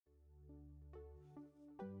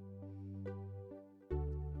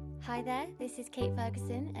Hi there, this is Kate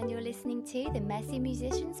Ferguson, and you're listening to the Messy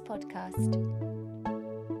Musicians Podcast.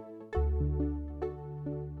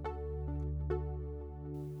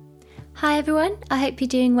 Hi everyone, I hope you're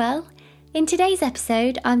doing well. In today's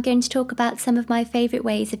episode, I'm going to talk about some of my favourite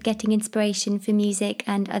ways of getting inspiration for music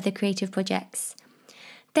and other creative projects.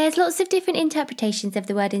 There's lots of different interpretations of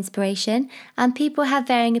the word inspiration, and people have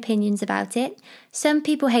varying opinions about it. Some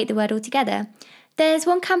people hate the word altogether. There's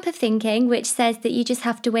one camp of thinking which says that you just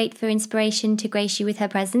have to wait for inspiration to grace you with her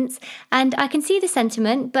presence, and I can see the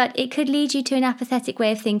sentiment, but it could lead you to an apathetic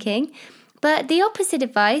way of thinking. But the opposite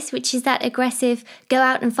advice, which is that aggressive, go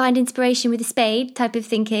out and find inspiration with a spade type of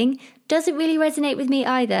thinking, doesn't really resonate with me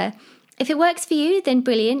either. If it works for you, then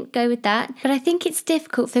brilliant, go with that. But I think it's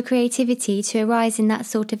difficult for creativity to arise in that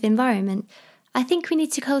sort of environment. I think we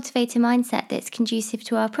need to cultivate a mindset that's conducive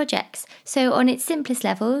to our projects. So on its simplest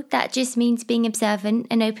level, that just means being observant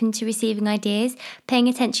and open to receiving ideas, paying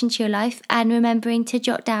attention to your life, and remembering to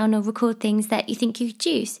jot down or record things that you think you could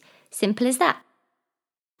use. Simple as that.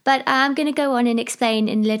 But I'm going to go on and explain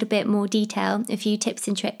in a little bit more detail a few tips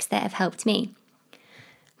and tricks that have helped me.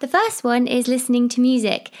 The first one is listening to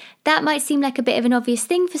music. That might seem like a bit of an obvious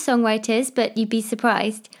thing for songwriters, but you'd be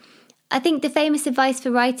surprised. I think the famous advice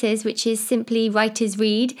for writers, which is simply writers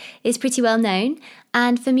read, is pretty well known.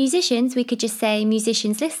 And for musicians, we could just say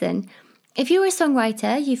musicians listen. If you're a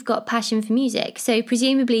songwriter, you've got passion for music, so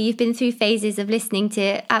presumably you've been through phases of listening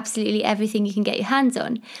to absolutely everything you can get your hands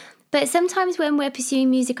on. But sometimes when we're pursuing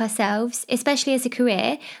music ourselves, especially as a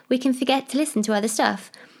career, we can forget to listen to other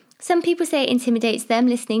stuff. Some people say it intimidates them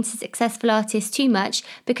listening to successful artists too much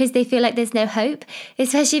because they feel like there's no hope,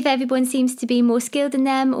 especially if everyone seems to be more skilled than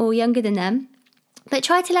them or younger than them. But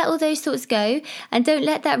try to let all those thoughts go and don't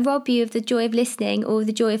let that rob you of the joy of listening or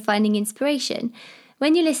the joy of finding inspiration.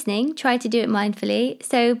 When you're listening, try to do it mindfully.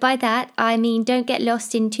 So by that, I mean don't get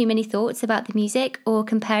lost in too many thoughts about the music or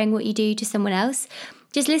comparing what you do to someone else.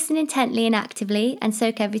 Just listen intently and actively and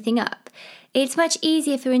soak everything up. It's much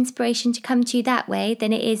easier for inspiration to come to you that way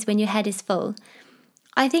than it is when your head is full.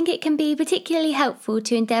 I think it can be particularly helpful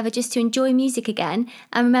to endeavour just to enjoy music again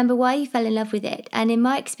and remember why you fell in love with it, and in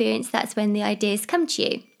my experience that's when the ideas come to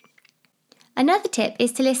you. Another tip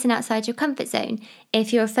is to listen outside your comfort zone.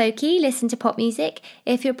 If you're a folkie, listen to pop music.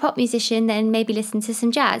 If you're a pop musician, then maybe listen to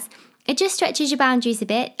some jazz. It just stretches your boundaries a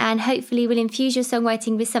bit and hopefully will infuse your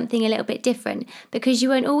songwriting with something a little bit different, because you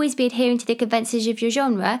won't always be adhering to the conventions of your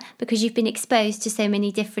genre because you've been exposed to so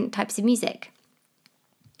many different types of music.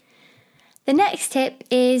 The next tip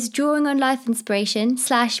is drawing on life inspiration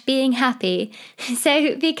 / being happy.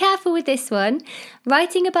 So be careful with this one.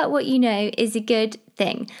 Writing about what you know is a good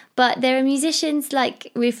thing, but there are musicians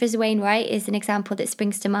like Rufus Wainwright is an example that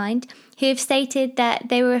springs to mind, who have stated that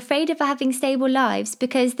they were afraid of having stable lives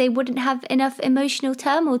because they wouldn't have enough emotional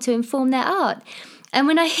turmoil to inform their art. And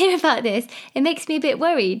when I hear about this, it makes me a bit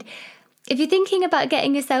worried. If you're thinking about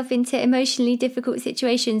getting yourself into emotionally difficult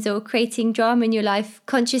situations or creating drama in your life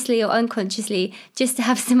consciously or unconsciously just to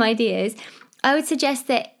have some ideas, I would suggest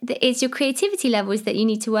that it's your creativity levels that you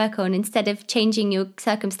need to work on instead of changing your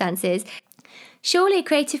circumstances. Surely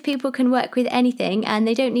creative people can work with anything and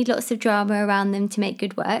they don't need lots of drama around them to make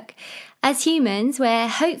good work. As humans, we're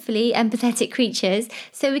hopefully empathetic creatures,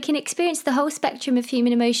 so we can experience the whole spectrum of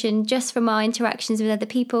human emotion just from our interactions with other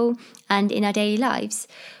people and in our daily lives.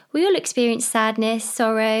 We all experience sadness,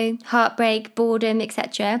 sorrow, heartbreak, boredom,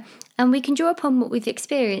 etc. And we can draw upon what we've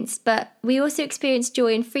experienced, but we also experience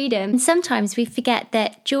joy and freedom. And sometimes we forget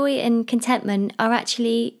that joy and contentment are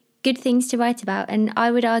actually good things to write about, and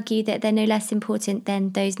I would argue that they're no less important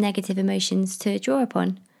than those negative emotions to draw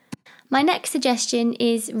upon. My next suggestion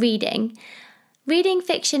is reading. Reading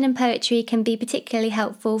fiction and poetry can be particularly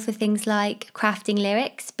helpful for things like crafting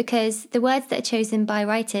lyrics, because the words that are chosen by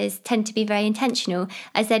writers tend to be very intentional,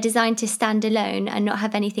 as they're designed to stand alone and not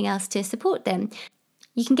have anything else to support them.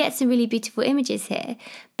 You can get some really beautiful images here.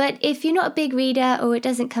 But if you're not a big reader or it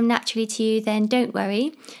doesn't come naturally to you, then don't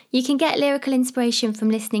worry. You can get lyrical inspiration from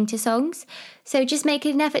listening to songs. So just make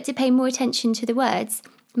an effort to pay more attention to the words.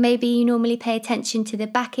 Maybe you normally pay attention to the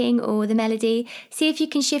backing or the melody. See if you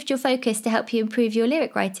can shift your focus to help you improve your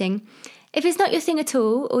lyric writing. If it's not your thing at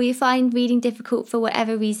all, or you find reading difficult for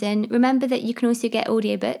whatever reason, remember that you can also get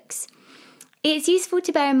audiobooks. It's useful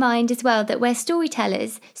to bear in mind as well that we're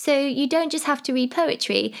storytellers, so you don't just have to read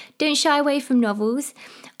poetry. Don't shy away from novels.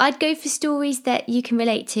 I'd go for stories that you can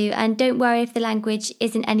relate to, and don't worry if the language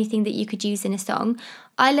isn't anything that you could use in a song.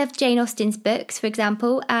 I love Jane Austen's books, for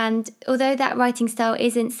example, and although that writing style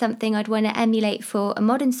isn't something I'd want to emulate for a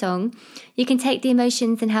modern song, you can take the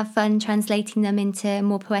emotions and have fun translating them into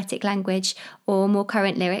more poetic language or more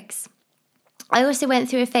current lyrics. I also went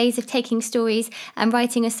through a phase of taking stories and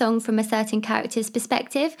writing a song from a certain character's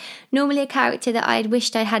perspective, normally a character that I'd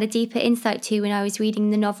wished I had a deeper insight to when I was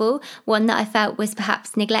reading the novel, one that I felt was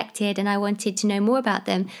perhaps neglected and I wanted to know more about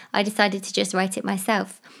them. I decided to just write it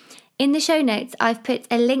myself. In the show notes, I've put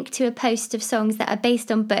a link to a post of songs that are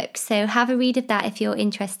based on books, so have a read of that if you're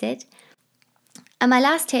interested. And my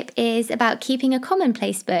last tip is about keeping a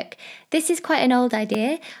commonplace book. This is quite an old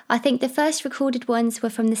idea. I think the first recorded ones were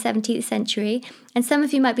from the 17th century, and some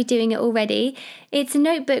of you might be doing it already. It's a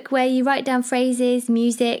notebook where you write down phrases,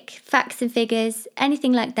 music, facts and figures,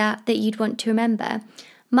 anything like that you'd want to remember.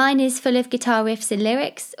 Mine is full of guitar riffs and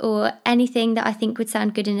lyrics, or anything that I think would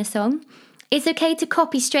sound good in a song. It's okay to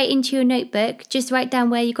copy straight into your notebook, just write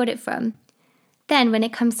down where you got it from. Then when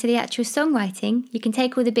it comes to the actual songwriting, you can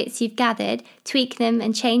take all the bits you've gathered, tweak them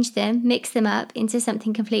and change them, mix them up into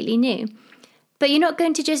something completely new. But you're not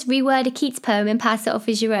going to just reword a Keats poem and pass it off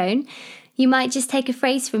as your own. You might just take a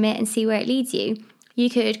phrase from it and see where it leads you. You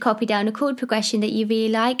could copy down a chord progression that you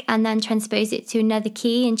really like and then transpose it to another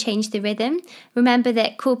key and change the rhythm. Remember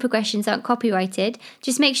that chord progressions aren't copyrighted.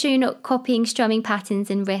 Just make sure you're not copying strumming patterns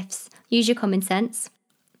and riffs. Use your common sense.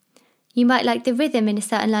 You might like the rhythm in a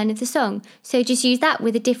certain line of the song, so just use that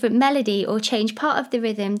with a different melody or change part of the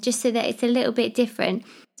rhythm just so that it's a little bit different.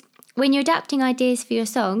 When you're adapting ideas for your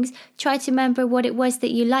songs, try to remember what it was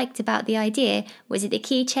that you liked about the idea. Was it the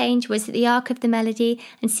key change? Was it the arc of the melody?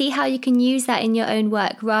 And see how you can use that in your own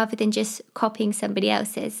work rather than just copying somebody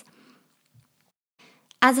else's.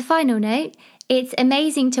 As a final note, it's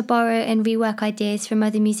amazing to borrow and rework ideas from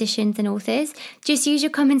other musicians and authors. Just use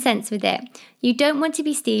your common sense with it. You don't want to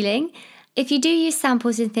be stealing. If you do use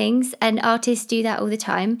samples and things, and artists do that all the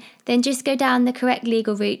time, then just go down the correct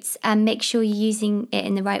legal routes and make sure you're using it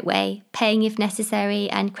in the right way, paying if necessary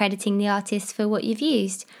and crediting the artist for what you've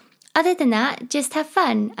used. Other than that, just have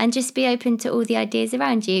fun and just be open to all the ideas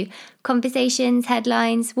around you. Conversations,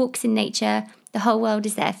 headlines, walks in nature, the whole world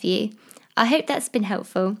is there for you. I hope that's been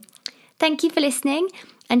helpful. Thank you for listening,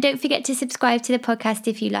 and don't forget to subscribe to the podcast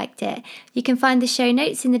if you liked it. You can find the show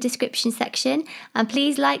notes in the description section, and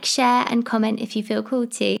please like, share and comment if you feel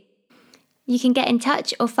called to. You can get in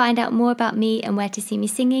touch or find out more about me and where to see me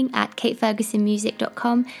singing at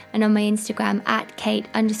katefergusonmusic.com and on my Instagram at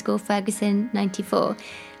kate_ferguson94.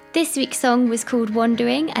 This week's song was called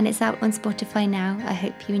Wandering and it's out on Spotify now. I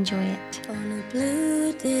hope you enjoy it. On a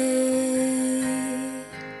blue day,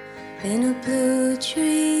 in a blue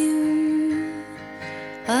dream,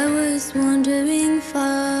 I was wandering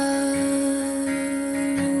far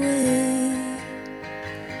away.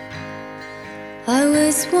 I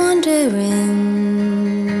was wondering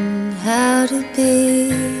how to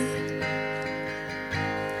be.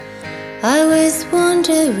 I was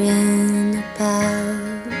wondering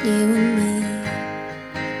about you and me.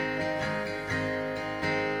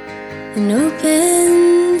 In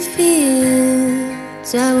open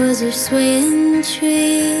fields, I was a swaying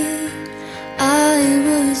tree. I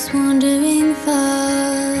was wandering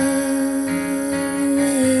far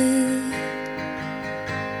away.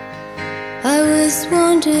 I was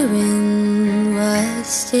wondering why I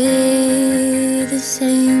stay the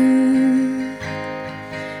same.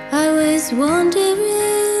 I was wondering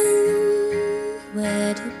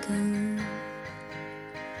where to go.